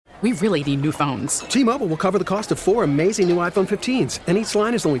We really need new phones. T-Mobile will cover the cost of 4 amazing new iPhone 15s, and each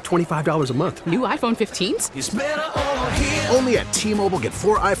line is only $25 a month. New iPhone 15s? It's better over here. Only at T-Mobile, get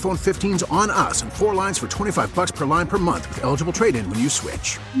 4 iPhone 15s on us and 4 lines for $25 per line per month with eligible trade-in when you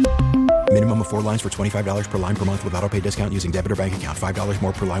switch. Minimum of 4 lines for $25 per line per month with autopay discount using debit or bank account. $5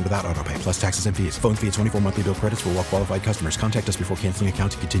 more per line without autopay, plus taxes and fees. Phone fee at 24 monthly bill credits for well-qualified customers. Contact us before canceling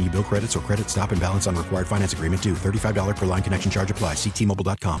account to continue bill credits or credit stop and balance on required finance agreement due. $35 per line connection charge applies. See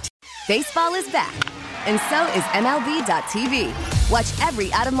T-Mobile.com. Baseball is back, and so is MLB.tv. Watch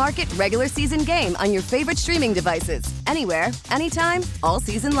every out-of-market regular season game on your favorite streaming devices. Anywhere, anytime, all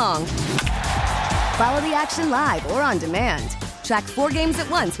season long. Follow the action live or on demand. Track 4 games at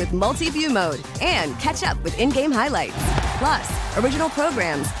once with multi-view mode and catch up with in-game highlights. Plus, original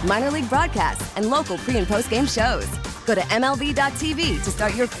programs, minor league broadcasts, and local pre- and post-game shows. Go to MLB.tv to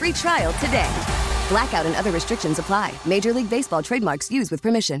start your free trial today. Blackout and other restrictions apply. Major League Baseball trademarks used with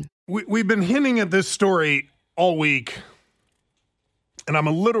permission. We've been hinting at this story all week, and I'm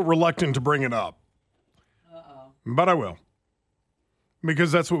a little reluctant to bring it up. But I will,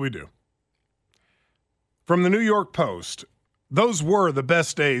 because that's what we do. From the New York Post, those were the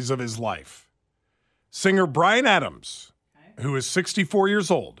best days of his life. Singer Bryan Adams, who is 64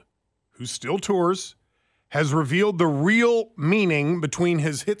 years old, who still tours, has revealed the real meaning between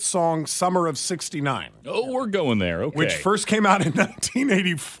his hit song Summer of '69. Oh, we're going there. Okay. Which first came out in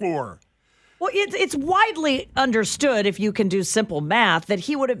 1984. Well, it's widely understood, if you can do simple math, that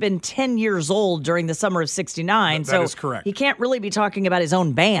he would have been 10 years old during the summer of '69. That is correct. He can't really be talking about his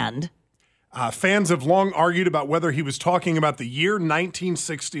own band. Fans have long argued about whether he was talking about the year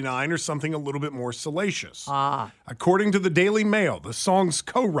 1969 or something a little bit more salacious. According to the Daily Mail, the song's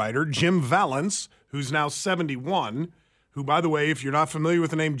co-writer, Jim Valance, who's now 71, who, by the way, if you're not familiar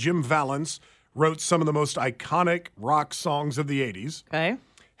with the name Jim Valance, wrote some of the most iconic rock songs of the 80s,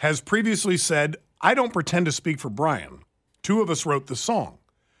 has previously said, I don't pretend to speak for Bryan. 2 of us wrote the song.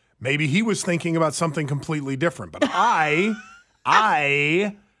 Maybe he was thinking about something completely different, but I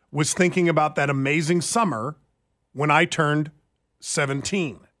was thinking about that amazing summer when I turned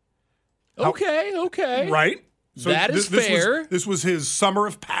 17. Okay. Right? So that is fair. This was his summer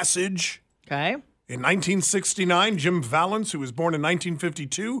of passage. Okay. In 1969, Jim Valance, who was born in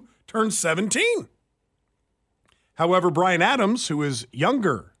 1952, turned 17. However, Bryan Adams, who is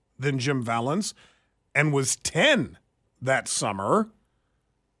younger than Jim Valance and was 10 that summer,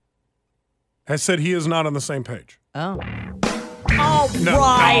 has said he is not on the same page. Oh, No,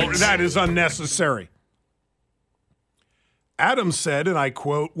 right. No, that is unnecessary. Adams said, and I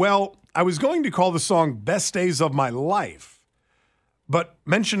quote, well, I was going to call the song Best Days of My Life, but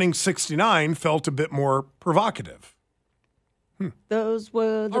mentioning 69 felt a bit more provocative. Those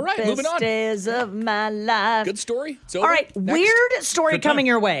were the moving on. best days of my life. Good story. It's over. All right, Next. weird story Good time. coming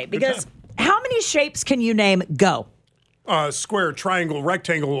your way. Good Because time. how many shapes can you name? Go. Square, triangle,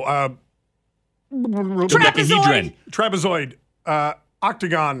 rectangle, Trapezoid. trapezoid,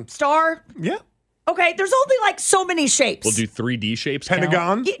 octagon. Star. Yeah. Okay, there's only like so many shapes. We'll do 3D shapes. count?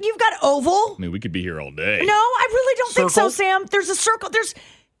 Pentagon. You've got oval. I mean, we could be here all day. No, I really don't think so, Circle? Sam. There's a circle. There's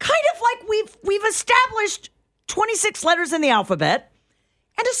kind of like we've established 26 letters in the alphabet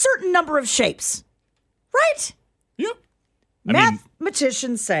and a certain number of shapes. Right? Yep.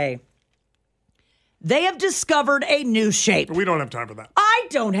 Mathematicians say they have discovered a new shape. We don't have time for that. I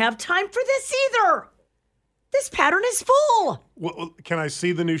don't have time for this either. This pattern is full. Well, can I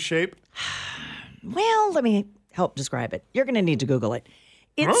see the new shape? Well, let me help describe it. You're going to need to Google it.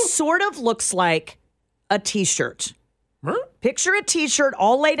 It sort of looks like a T-shirt. Huh? Picture a T-shirt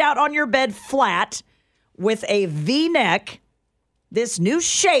all laid out on your bed flat with a V-neck. This new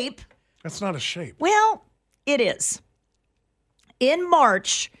shape. That's not a shape. Well, it is. In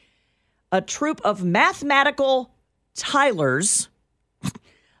March, a troupe of mathematical tilers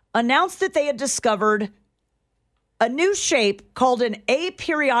announced that they had discovered a new shape called an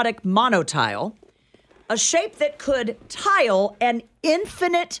aperiodic monotile, a shape that could tile an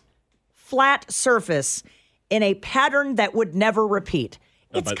infinite flat surface in a pattern that would never repeat.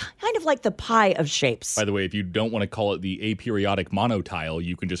 It's kind of like the pie of shapes. By the way, if you don't want to call it the aperiodic monotile,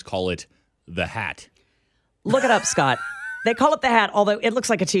 you can just call it the hat. Look it up, Scott. They call it the hat, although it looks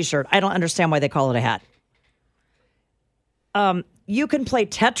like a T-shirt. I don't understand why they call it a hat. You can play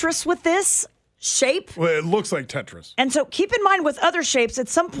Tetris with this shape. Well, it looks like Tetris. And so keep in mind with other shapes, at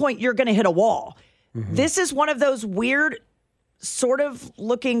some point you're going to hit a wall. Mm-hmm. This is one of those weird sort of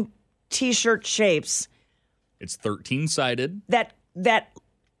looking T-shirt shapes. It's 13-sided. That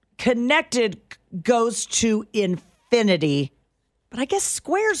connected goes to infinity But I guess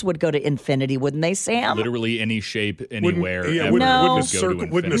squares would go to infinity, wouldn't they, Sam? Literally any shape, anywhere. Wouldn't No. a circle,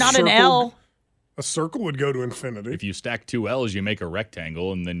 wouldn't a Not circle, an L. A circle would go to infinity. If you stack two L's, you make a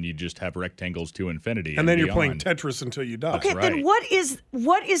rectangle, and then you just have rectangles to infinity. And then you're playing beyond. Tetris until you die. Okay, right. then what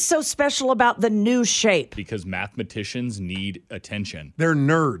is so special about the new shape? Because mathematicians need attention. They're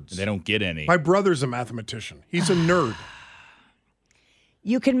nerds. They don't get any. My brother's a mathematician. He's a nerd.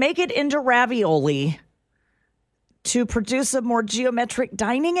 You can make it into ravioli to produce a more geometric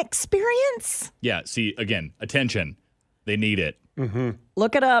dining experience. Yeah, see, again, attention. They need it.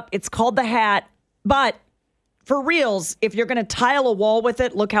 Look it up. It's called the hat. But for reals, if you're going to tile a wall with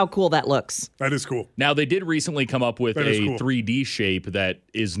it, look how cool that looks. That is cool. Now, they did recently come up with That a is cool. 3D shape that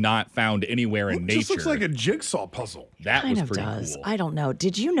is not found anywhere in It nature. just looks like a jigsaw puzzle. That Kind was of pretty does. cool. I don't know.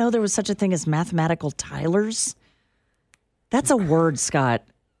 Did you know there was such a thing as mathematical tilers? That's a word, Scott.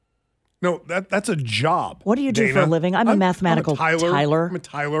 No, that's a job. What do you do for Dana. a living? I'm a mathematical tiler. I'm a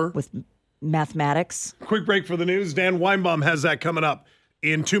tiler. with mathematics. Quick break for the news. Dan Weinbaum has that coming up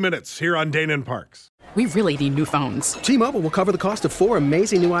in 2 minutes here on Dana and Parks. We really need new phones. T-Mobile will cover the cost of 4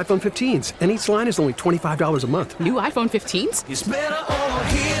 amazing new iPhone 15s, and each line is only $25 a month. New iPhone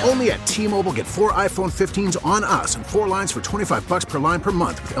 15s? Only at T-Mobile, get 4 iPhone 15s on us and 4 lines for $25 per line per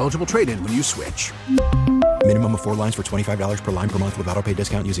month with eligible trade-in when you switch. Minimum of 4 lines for $25 per line per month with autopay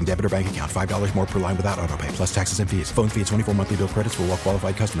discount using debit or bank account. $5 more per line without autopay, plus taxes and fees. Phone fee at 24 monthly bill credits for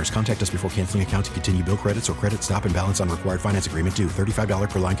well-qualified customers. Contact us before canceling account to continue bill credits or credit stop and balance on required finance agreement due. $35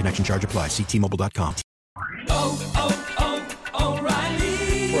 per line connection charge applies. See T-Mobile.com.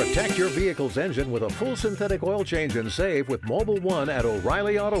 Protect your vehicle's engine with a full synthetic oil change and save with Mobile One at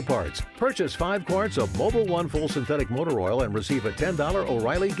O'Reilly Auto Parts. Purchase 5 quarts of Mobile One full synthetic motor oil and receive a $10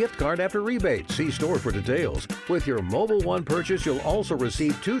 O'Reilly gift card after rebate. See store for details. With your Mobile One purchase, you'll also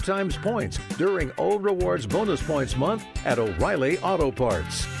receive 2 times points during O Rewards Bonus Points Month at O'Reilly Auto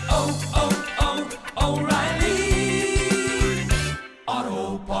Parts. O'Reilly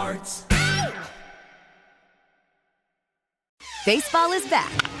Auto Parts. Baseball is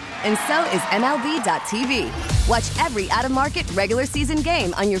back, and so is MLB.tv. Watch every out-of-market regular season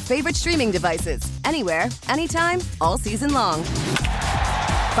game on your favorite streaming devices, anywhere, anytime, all season long.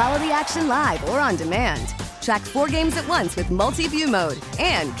 Follow the action live or on demand. Track 4 games at once with multi-view mode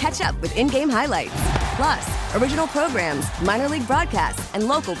and catch up with in-game highlights. Plus, original programs, minor league broadcasts, and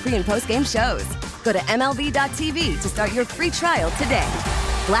local pre- and post-game shows. Go to MLB.tv to start your free trial today.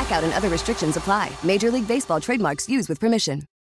 Blackout and other restrictions apply. Major League Baseball trademarks used with permission.